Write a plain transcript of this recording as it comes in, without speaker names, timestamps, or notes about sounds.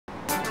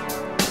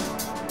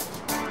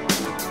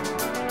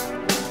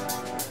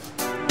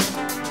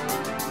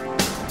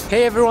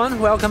Hey everyone,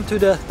 welcome to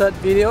the third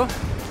video.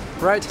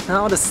 Right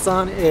now the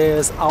sun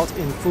is out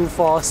in full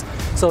force.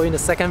 So in the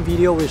second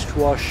video, which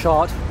was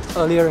shot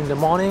earlier in the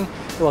morning,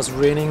 it was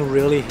raining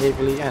really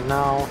heavily and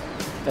now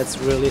it's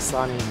really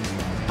sunny.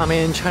 I'm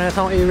in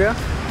Chinatown area.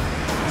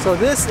 So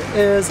this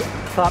is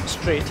Club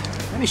Street.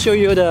 Let me show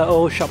you the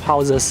old shop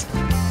houses.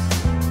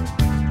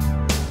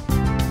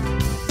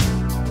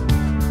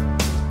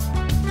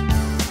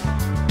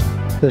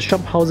 The shop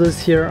houses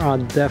here are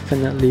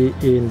definitely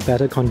in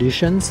better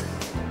conditions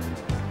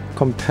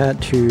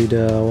compared to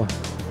the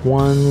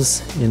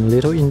ones in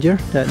Little India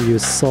that you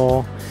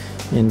saw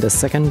in the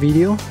second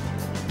video.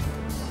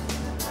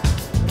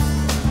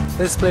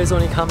 This place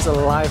only comes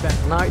alive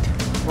at night.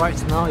 Right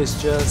now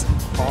it's just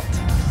hot.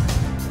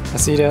 I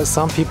see that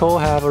some people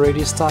have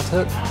already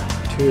started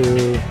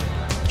to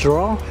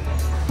draw.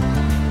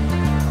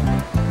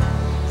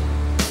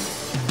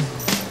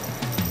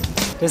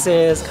 This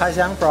is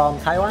Siang from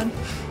Taiwan.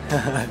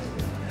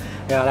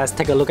 Yeah, let's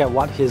take a look at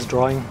what he's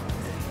drawing.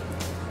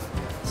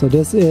 So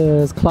this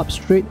is Club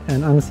Street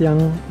and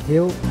Siang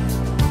Hill.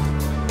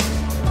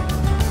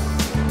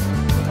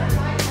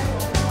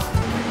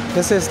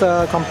 This is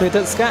the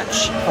completed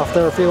sketch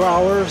after a few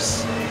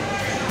hours.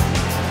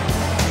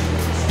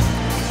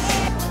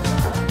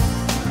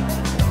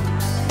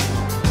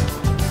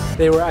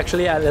 They were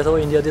actually at Little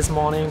India this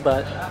morning,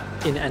 but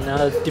in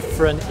another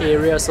different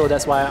area, so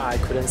that's why I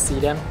couldn't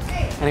see them.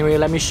 Anyway,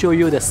 let me show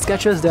you the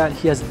sketches that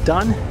he has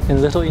done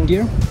in Little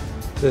India.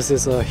 This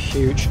is a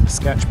huge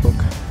sketchbook.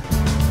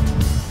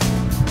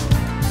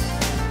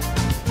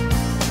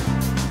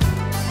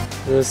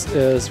 This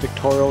is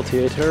Victoria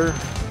Theatre,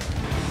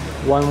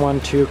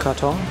 112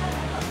 Katong.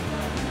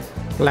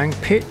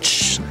 Blank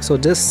page. So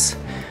this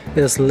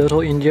is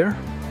Little India.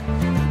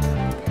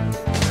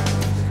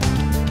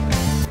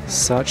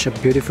 Such a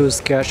beautiful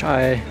sketch.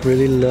 I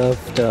really love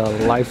the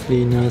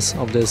liveliness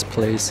of this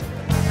place.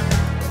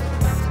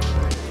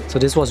 So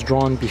this was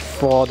drawn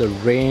before the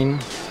rain,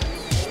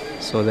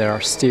 so there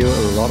are still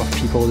a lot of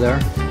people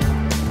there.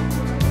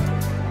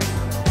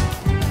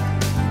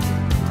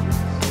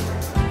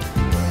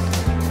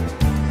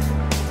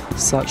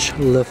 Such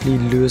lovely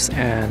loose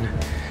and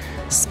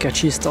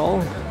sketchy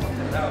style.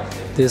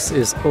 This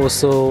is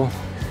also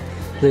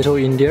Little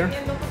India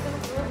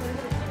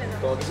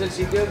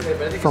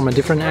from a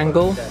different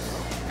angle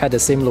at the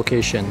same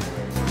location.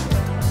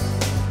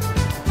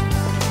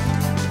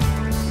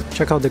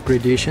 Check out the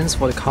gradations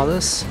for the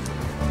colors.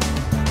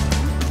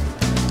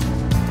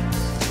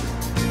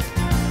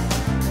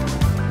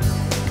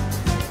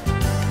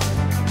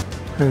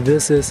 And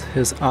this is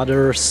his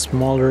other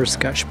smaller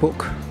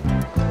sketchbook.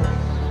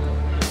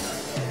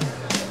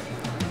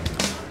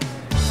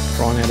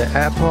 Drawn at the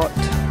airport.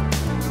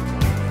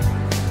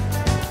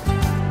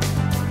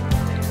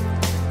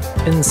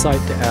 Inside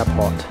the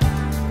airport.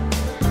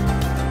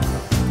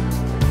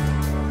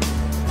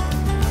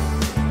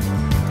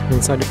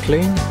 Inside the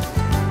plane.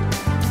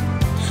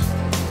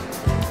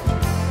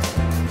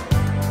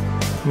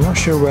 I'm not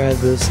sure where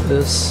this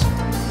is,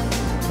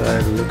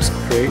 but it looks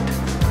great.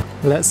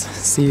 Let's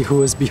see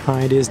who is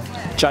behind this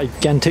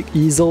gigantic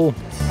easel.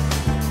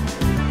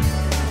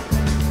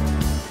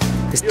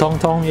 It's Tong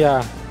Tong,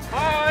 yeah.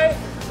 Hi,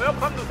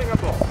 welcome to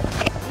Singapore.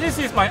 This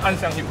is my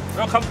Siang Hill.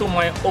 Welcome to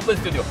my open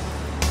studio.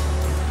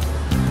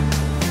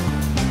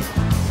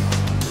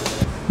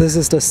 This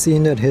is the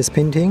scene that he's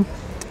painting.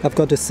 I've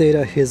got to say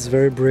that he's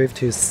very brave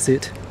to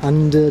sit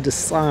under the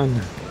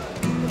sun.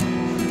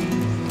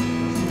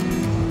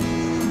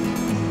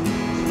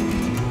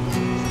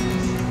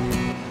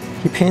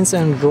 He paints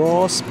and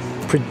draws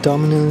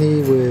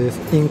predominantly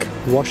with ink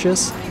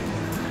washes.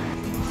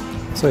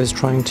 So he's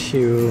trying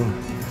to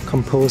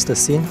compose the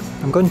scene.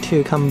 I'm going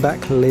to come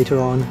back later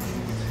on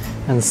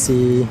and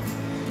see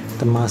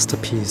the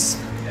masterpiece.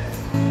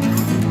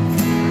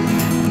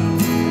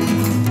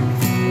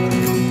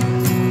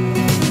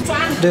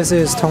 This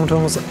is Tong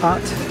Tong's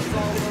art.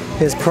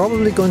 He's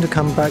probably going to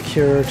come back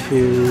here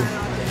to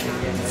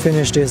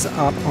finish this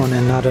up on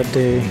another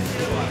day.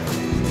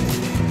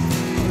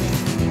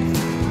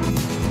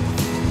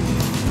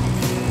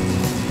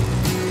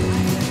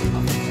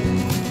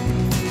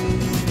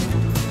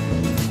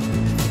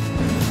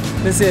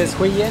 This is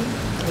Hui Yan.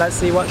 Let's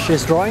see what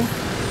she's drawing.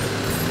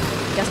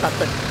 Just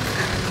started.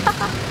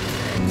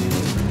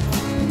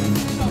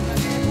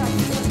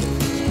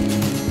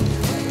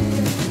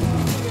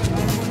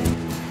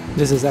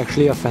 This is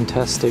actually a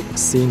fantastic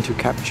scene to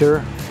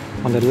capture.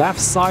 On the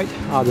left side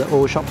are the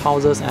old shop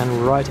houses, and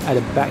right at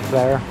the back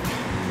there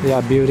they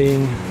are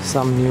building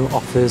some new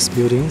office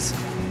buildings.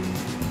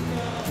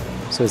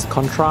 So it's a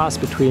contrast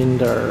between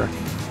the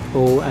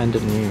old and the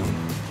new.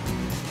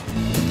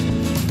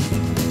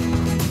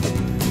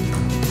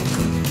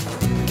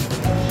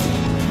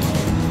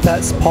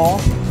 That's Paul.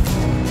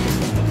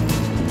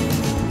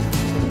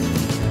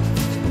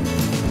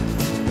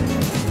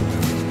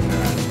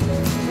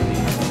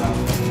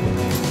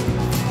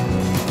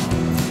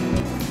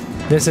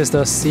 This is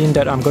the scene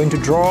that I'm going to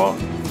draw.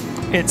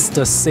 It's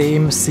the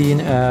same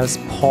scene as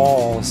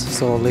Paul's,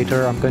 so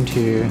later I'm going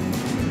to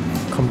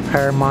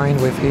compare mine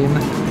with him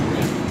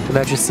to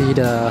let you see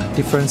the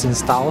difference in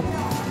style.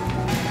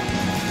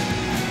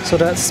 So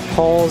that's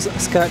Paul's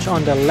sketch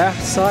on the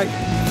left side,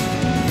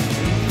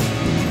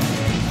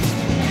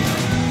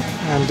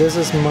 and this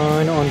is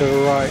mine on the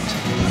right.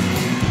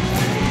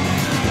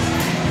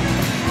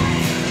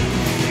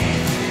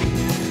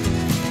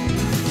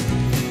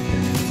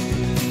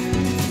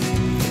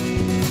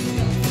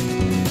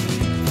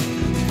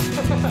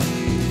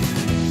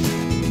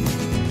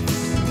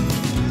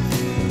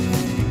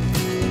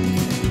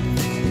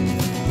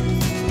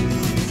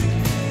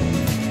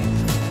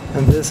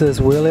 And this is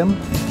William.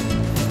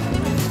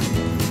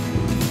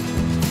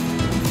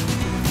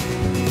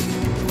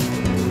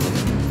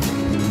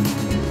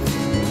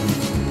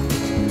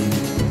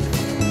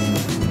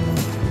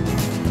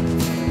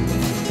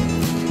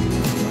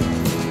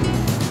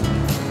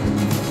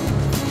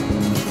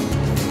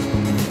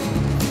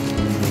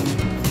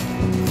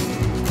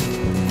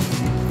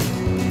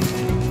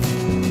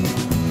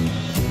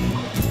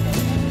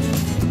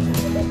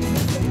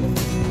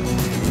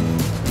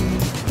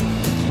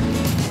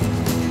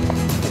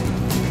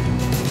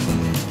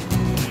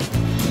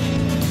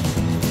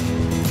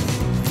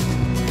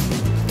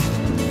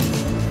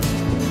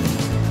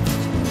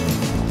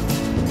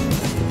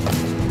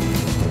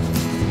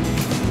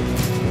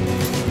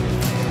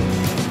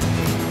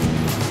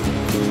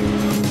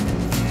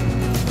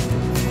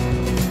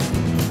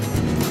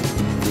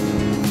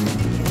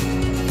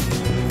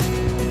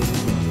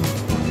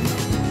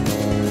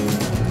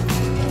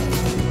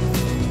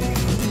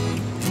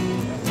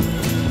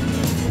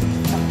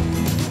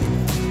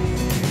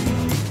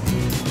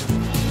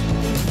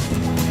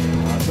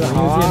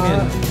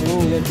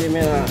见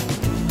面了。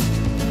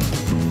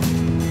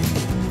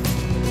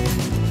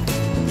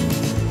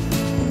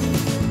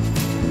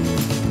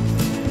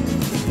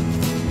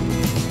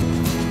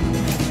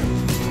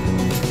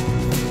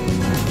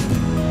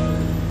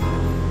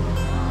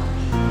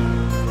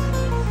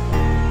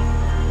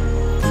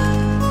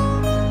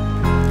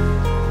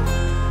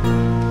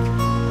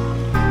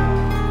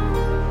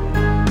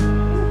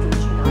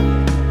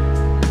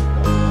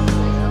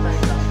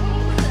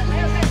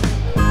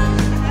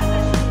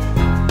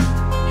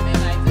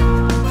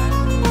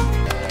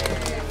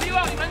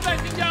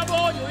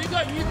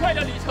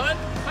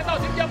看到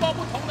新加坡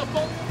不同的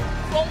风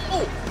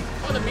物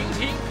或者民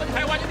情跟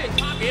台湾有点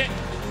差别，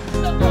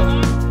这个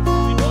呢，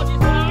你逻辑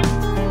上，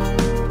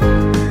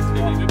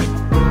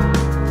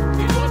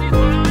你逻辑上，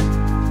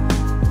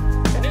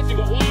肯定是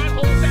个 one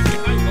whole set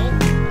behind you know，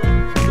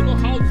 you know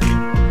how to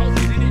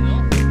did it know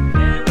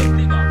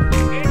everything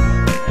okay，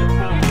 你这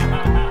个，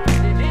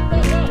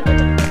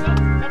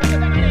咱们在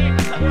哪里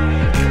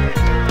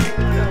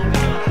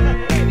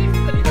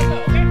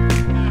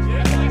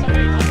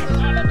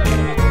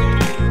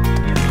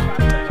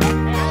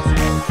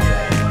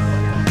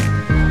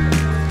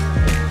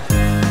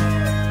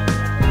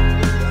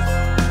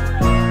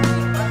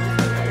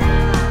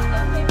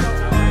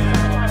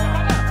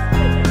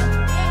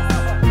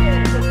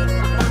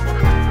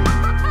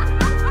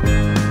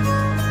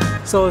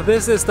？So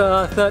this is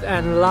the third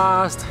and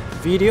last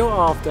video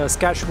of the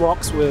sketch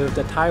walks with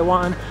the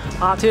Taiwan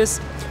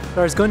artists.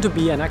 There's going to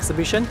be an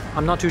exhibition.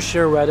 I'm not too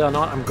sure whether or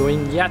not I'm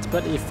going yet,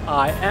 but if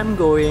I am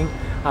going,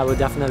 I will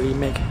definitely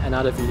make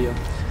another video.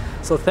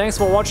 So thanks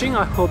for watching.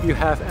 I hope you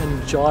have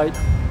enjoyed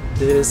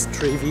these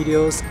 3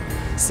 videos.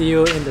 See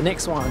you in the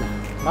next one.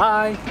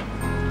 Bye!